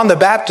 John the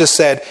Baptist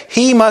said,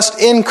 he must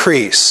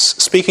increase.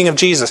 Speaking of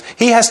Jesus,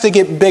 he has to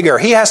get bigger.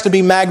 He has to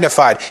be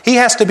magnified. He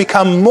has to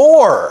become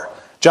more,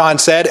 John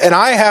said, and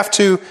I have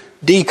to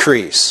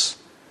decrease.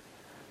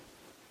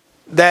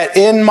 That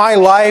in my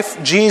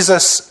life,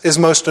 Jesus is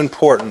most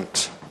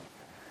important.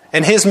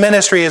 And his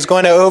ministry is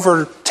going to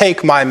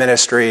overtake my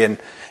ministry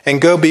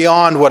and go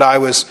beyond what I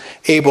was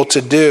able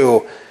to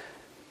do.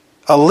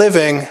 A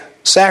living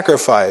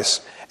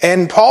sacrifice.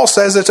 And Paul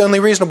says it's only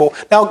reasonable.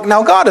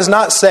 Now God is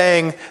not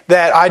saying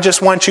that I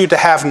just want you to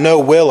have no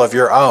will of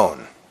your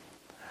own.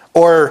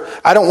 Or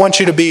I don't want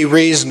you to be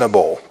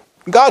reasonable.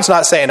 God's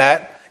not saying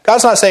that.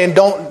 God's not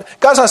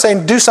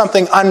saying do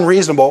something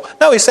unreasonable.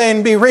 No, he's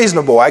saying be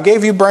reasonable. I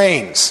gave you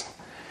brains.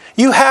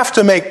 You have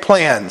to make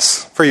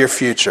plans for your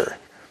future.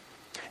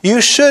 You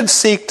should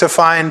seek to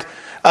find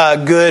a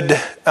good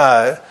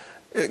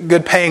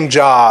paying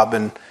job,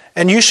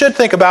 and you should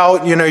think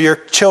about, your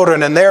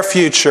children and their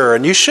future,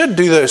 and you should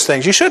do those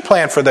things. You should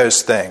plan for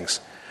those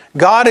things.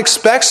 God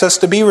expects us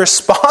to be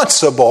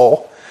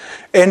responsible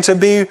and to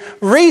be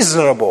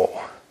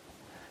reasonable.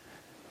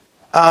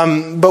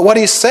 But what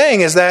he's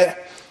saying is that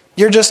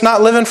you're just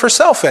not living for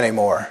self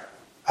anymore.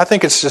 I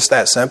think it's just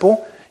that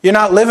simple. You're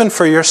not living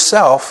for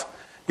yourself.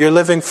 You're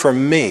living for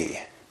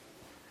me.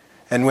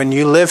 And when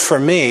you live for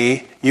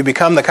me, you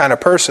become the kind of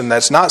person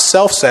that's not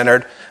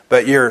self-centered,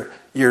 but you're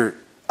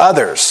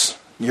others.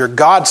 You're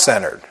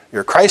God-centered.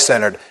 You're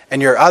Christ-centered.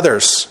 And you're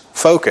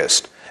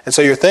others-focused. And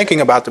so you're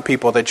thinking about the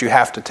people that you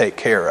have to take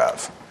care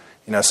of,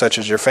 such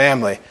as your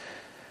family.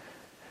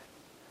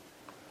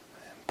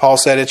 Paul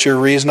said it's your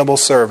reasonable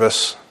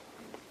service.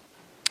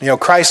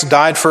 Christ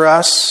died for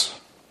us,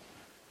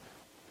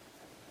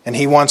 and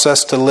he wants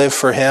us to live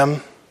for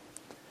him.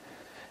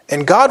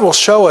 And God will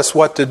show us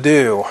what to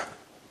do,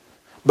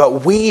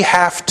 but we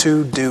have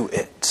to do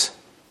it.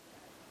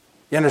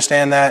 You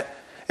understand that?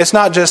 It's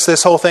not just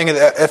this whole thing.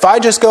 If I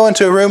just go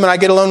into a room and I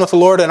get alone with the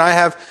Lord and I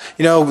have,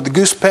 the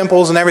goose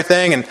pimples and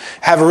everything and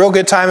have a real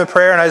good time of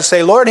prayer and I just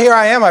say, Lord, here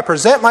I am, I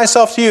present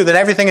myself to you, then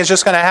everything is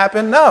just going to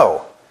happen?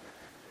 No.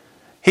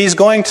 He's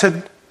going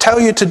to tell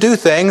you to do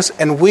things,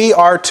 and we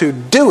are to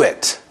do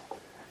it.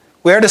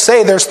 We are to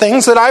say, there's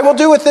things that I will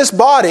do with this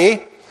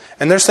body,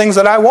 and there's things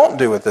that I won't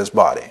do with this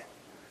body.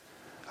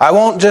 I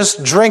won't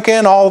just drink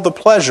in all the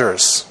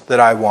pleasures that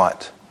I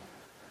want.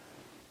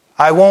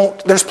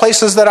 There's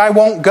places that I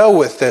won't go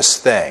with this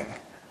thing.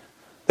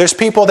 There's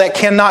people that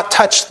cannot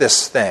touch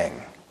this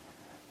thing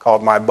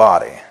called my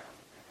body.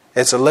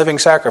 It's a living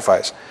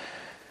sacrifice.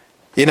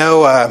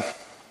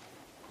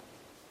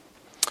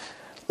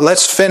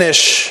 Let's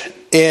finish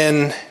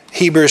in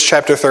Hebrews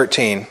chapter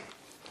 13.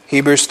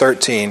 Hebrews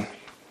 13.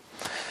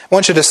 I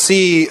want you to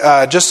see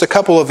just a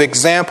couple of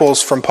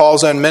examples from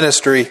Paul's own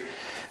ministry,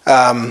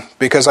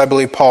 because I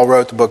believe Paul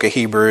wrote the book of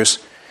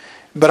Hebrews.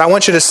 But I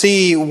want you to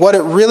see what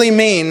it really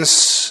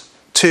means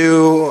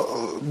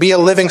to be a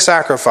living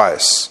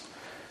sacrifice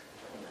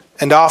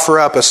and offer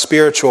up a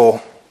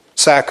spiritual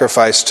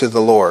sacrifice to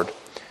the Lord.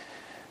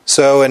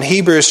 So in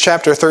Hebrews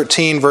chapter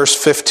 13, verse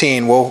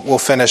 15, we'll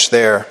finish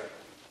there.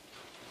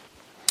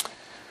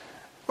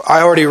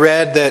 I already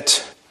read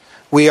that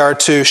we are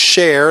to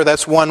share.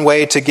 That's one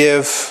way to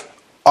give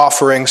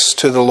offerings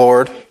to the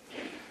Lord.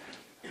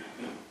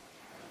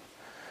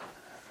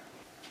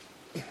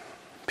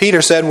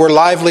 Peter said, we're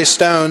lively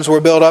stones, we're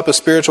built up a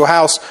spiritual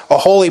house, a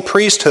holy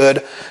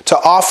priesthood to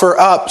offer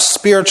up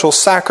spiritual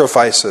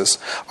sacrifices.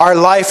 Our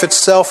life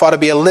itself ought to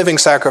be a living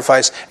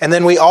sacrifice. And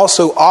then we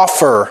also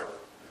offer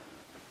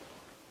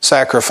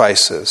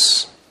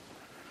sacrifices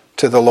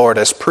to the Lord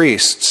as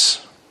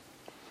priests.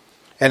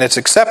 And it's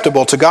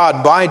acceptable to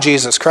God by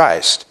Jesus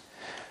Christ.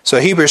 So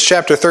Hebrews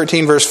chapter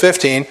 13, verse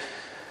 15,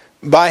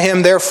 by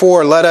him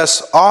therefore let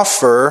us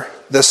offer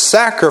the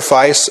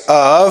sacrifice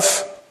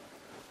of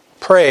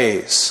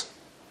praise.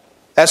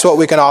 That's what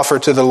we can offer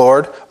to the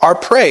Lord. Our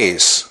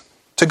praise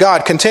to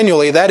God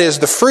continually. That is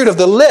the fruit of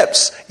the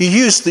lips. You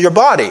use your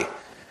body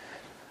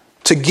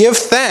to give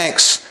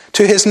thanks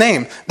to his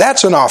name.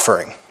 That's an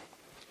offering.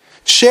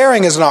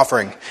 Sharing is an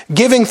offering.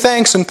 Giving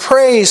thanks and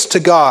praise to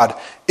God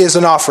is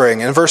an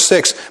offering. In verse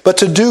 6, but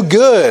to do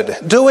good,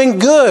 doing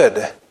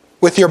good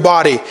with your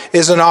body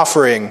is an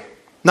offering.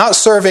 Not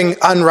serving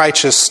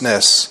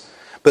unrighteousness,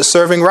 but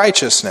serving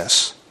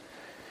righteousness.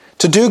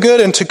 To do good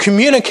and to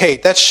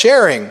communicate, that's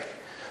sharing.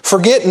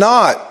 Forget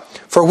not,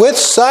 for with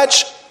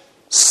such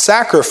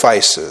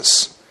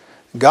sacrifices,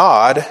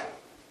 God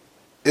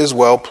is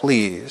well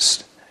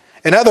pleased.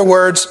 In other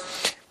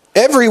words,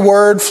 every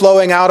word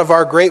flowing out of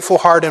our grateful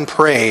heart in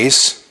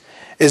praise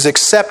is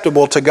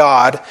acceptable to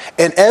God,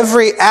 and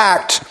every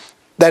act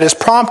that is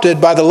prompted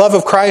by the love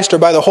of Christ or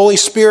by the Holy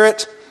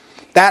Spirit,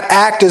 that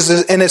act is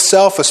in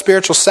itself a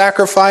spiritual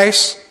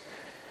sacrifice,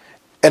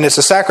 and it's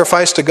a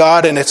sacrifice to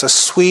God, and it's a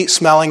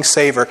sweet-smelling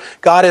savor.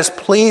 God is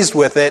pleased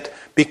with it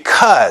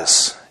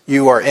because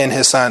you are in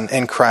his Son,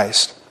 in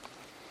Christ.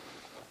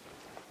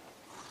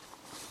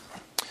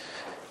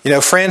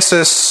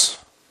 Frances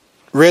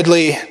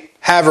Ridley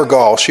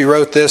Havergal, she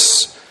wrote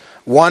this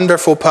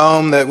wonderful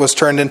poem that was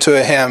turned into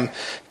a hymn.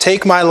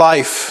 Take my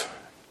life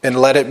and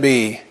let it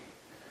be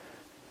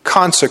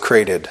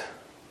consecrated,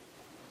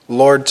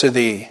 Lord, to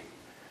Thee.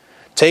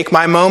 Take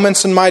my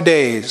moments and my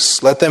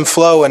days, let them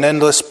flow in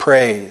endless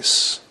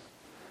praise.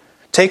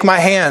 Take my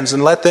hands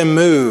and let them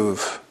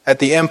move at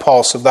the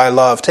impulse of Thy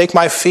love. Take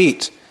my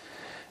feet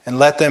and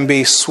let them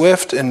be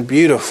swift and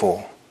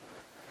beautiful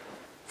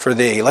for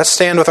Thee. Let's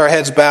stand with our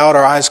heads bowed,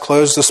 our eyes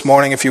closed this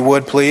morning, if you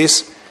would,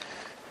 please.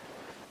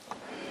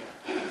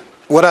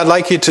 What I'd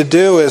like you to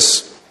do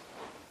is,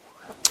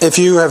 if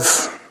you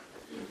have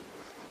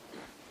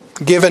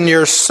given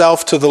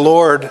yourself to the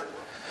Lord,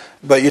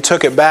 but you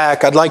took it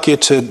back, I'd like you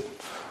to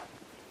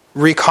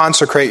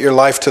reconsecrate your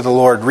life to the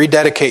Lord,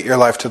 rededicate your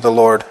life to the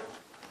Lord.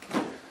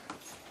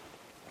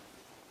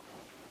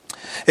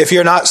 If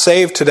you're not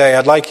saved today,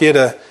 I'd like you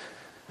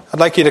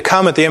to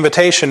come at the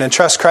invitation and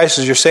trust Christ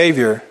as your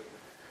Savior.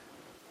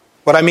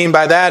 What I mean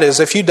by that is,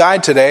 if you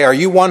died today, are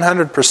you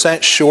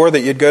 100% sure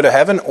that you'd go to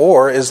heaven,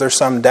 or is there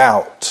some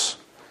doubt?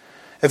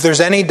 If there's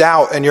any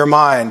doubt in your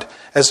mind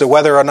as to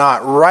whether or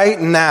not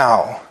right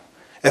now,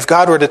 if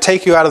God were to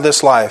take you out of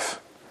this life,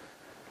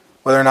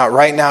 whether or not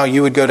right now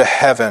you would go to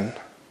heaven,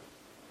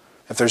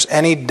 if there's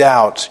any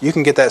doubt, you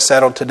can get that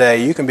settled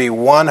today. You can be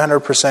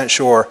 100%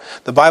 sure.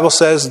 The Bible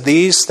says,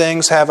 "These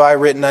things have I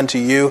written unto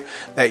you,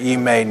 that ye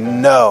may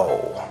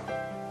know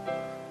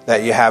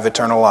that you have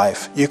eternal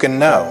life." You can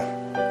know.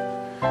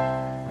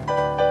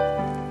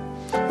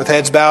 With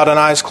heads bowed and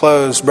eyes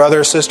closed, brother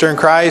or sister in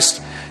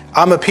Christ,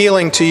 I'm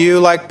appealing to you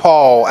like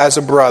Paul as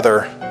a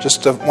brother,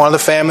 just one of the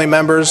family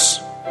members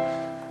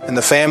in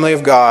the family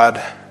of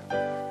God.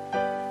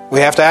 We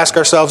have to ask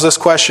ourselves this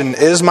question: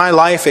 is my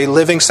life a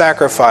living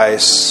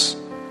sacrifice?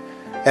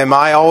 Am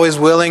I always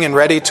willing and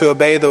ready to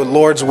obey the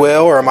Lord's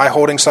will, or am I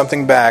holding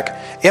something back?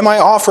 Am I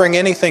offering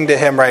anything to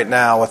Him right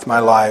now with my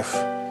life?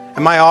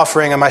 Am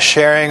I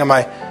sharing? Am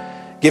I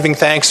giving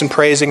thanks and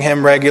praising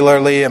Him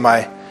regularly? Am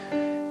I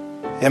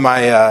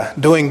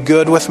doing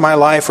good with my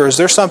life, or is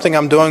there something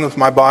I'm doing with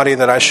my body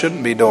that I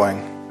shouldn't be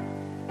doing?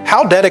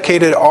 How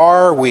dedicated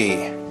are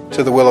we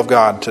to the will of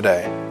God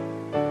today?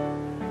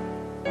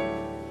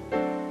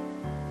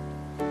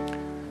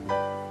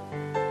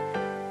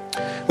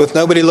 With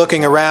nobody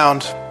looking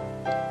around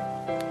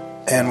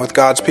and with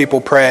God's people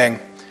praying,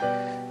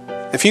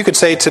 if you could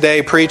say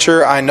today,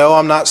 "Preacher, I know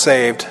I'm not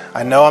saved.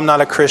 I know I'm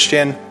not a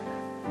Christian,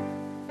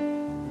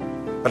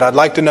 but I'd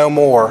like to know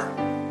more.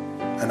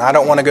 And I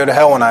don't want to go to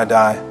hell when I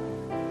die.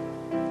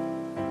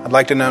 I'd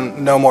like to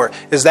know more."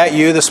 Is that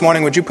you this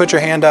morning? Would you put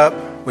your hand up?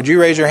 Would you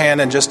raise your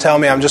hand and just tell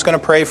me? I'm just going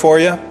to pray for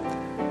you.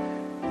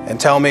 And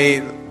tell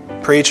me,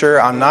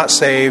 "Preacher, I'm not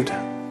saved.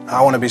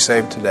 I want to be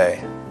saved today."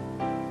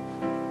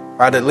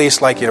 Or I'd at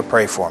least like you to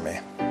pray for me.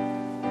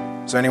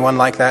 Is there anyone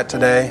like that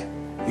today?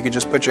 You could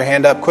just put your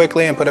hand up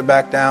quickly and put it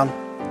back down.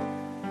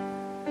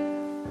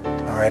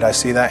 All right, I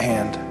see that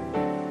hand.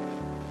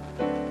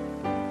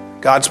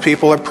 God's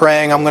people are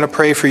praying. I'm going to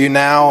pray for you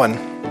now, and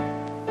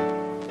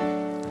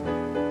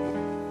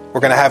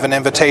we're going to have an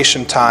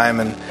invitation time.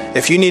 And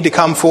if you need to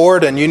come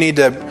forward and you need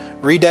to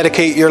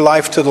rededicate your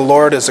life to the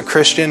Lord as a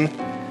Christian,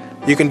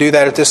 you can do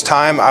that at this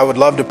time. I would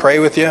love to pray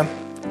with you.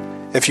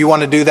 If you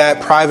want to do that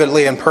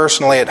privately and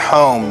personally at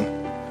home,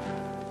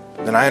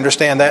 then I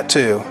understand that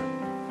too.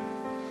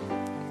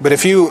 But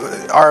if you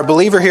are a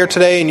believer here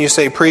today and you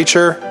say,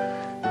 "Preacher,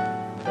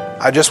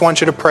 I just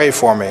want you to pray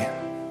for me.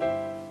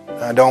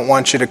 I don't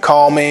want you to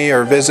call me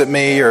or visit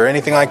me or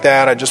anything like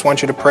that. I just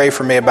want you to pray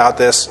for me about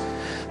this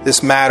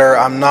matter.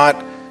 I'm not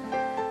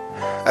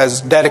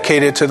as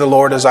dedicated to the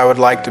Lord as I would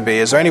like to be."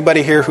 Is there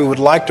anybody here who would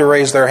like to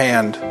raise their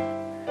hand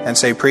and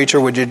say, "Preacher,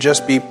 would you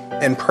just be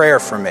in prayer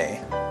for me?"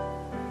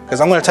 Because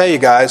I'm going to tell you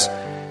guys,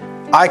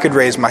 I could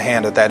raise my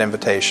hand at that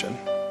invitation.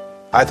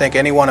 I think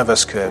any one of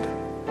us could.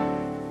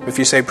 If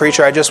you say,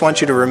 "Preacher, I just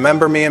want you to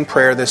remember me in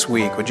prayer this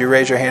week," would you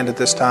raise your hand at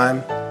this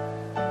time?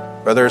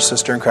 Brother or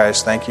sister in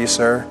Christ, thank you,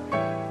 sir.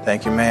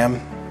 Thank you, ma'am.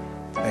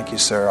 Thank you,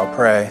 sir. I'll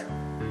pray.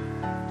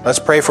 Let's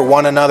pray for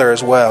one another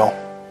as well.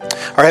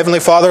 Our Heavenly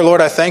Father,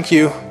 Lord, I thank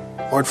you,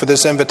 Lord, for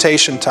this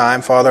invitation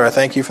time. Father, I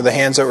thank you for the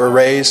hands that were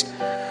raised.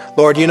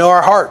 Lord, you know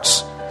our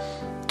hearts.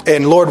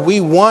 And Lord,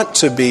 we want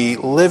to be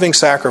living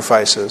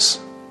sacrifices,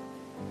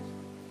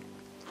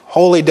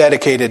 wholly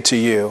dedicated to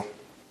you,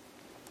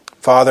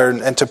 Father,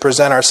 and to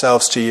present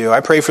ourselves to you. I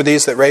pray for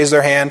these that raise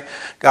their hand.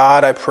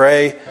 God, I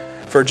pray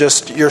for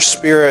just your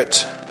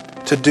Spirit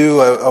to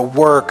do a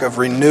work of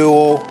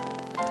renewal.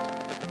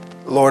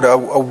 Lord, a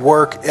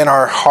work in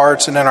our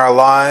hearts and in our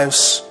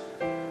lives,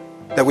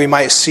 that we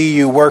might see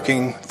you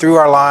working through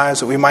our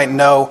lives, that we might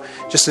know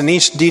just in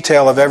each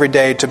detail of every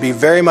day to be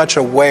very much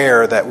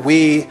aware that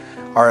we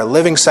are a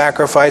living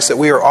sacrifice, that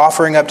we are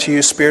offering up to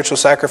you spiritual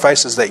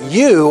sacrifices that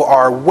you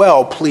are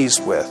well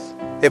pleased with.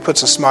 It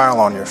puts a smile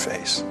on your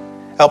face.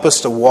 Help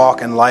us to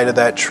walk in light of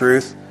that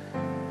truth.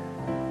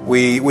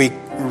 We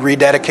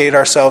rededicate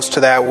ourselves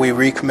to that. We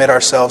recommit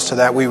ourselves to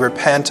that. We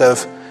repent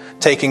of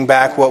taking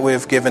back what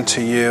we've given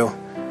to you.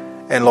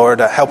 And Lord,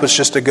 help us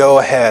just to go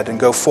ahead and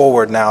go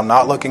forward now,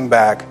 not looking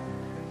back,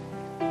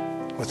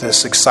 with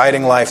this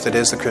exciting life that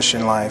is the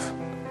Christian life.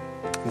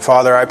 And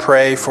Father, I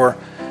pray for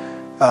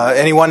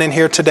Anyone in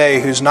here today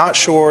who's not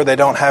sure, they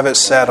don't have it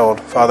settled,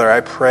 Father,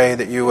 I pray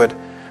that you would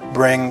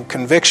bring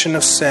conviction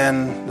of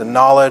sin, the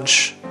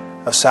knowledge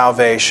of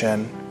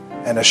salvation,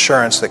 and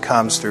assurance that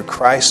comes through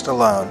Christ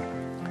alone.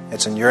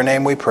 It's in your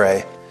name we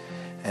pray.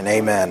 And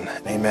amen.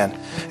 Amen.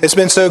 It's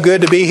been so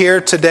good to be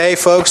here today,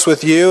 folks,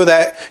 with you.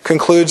 That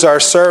concludes our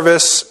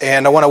service.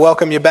 And I want to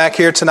welcome you back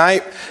here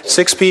tonight.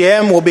 6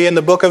 p.m. we'll be in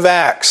the book of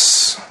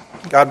Acts.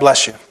 God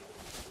bless you.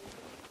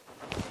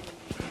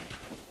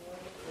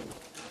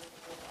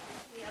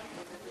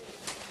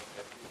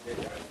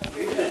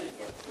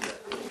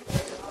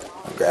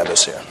 Grab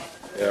us here.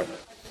 Yeah.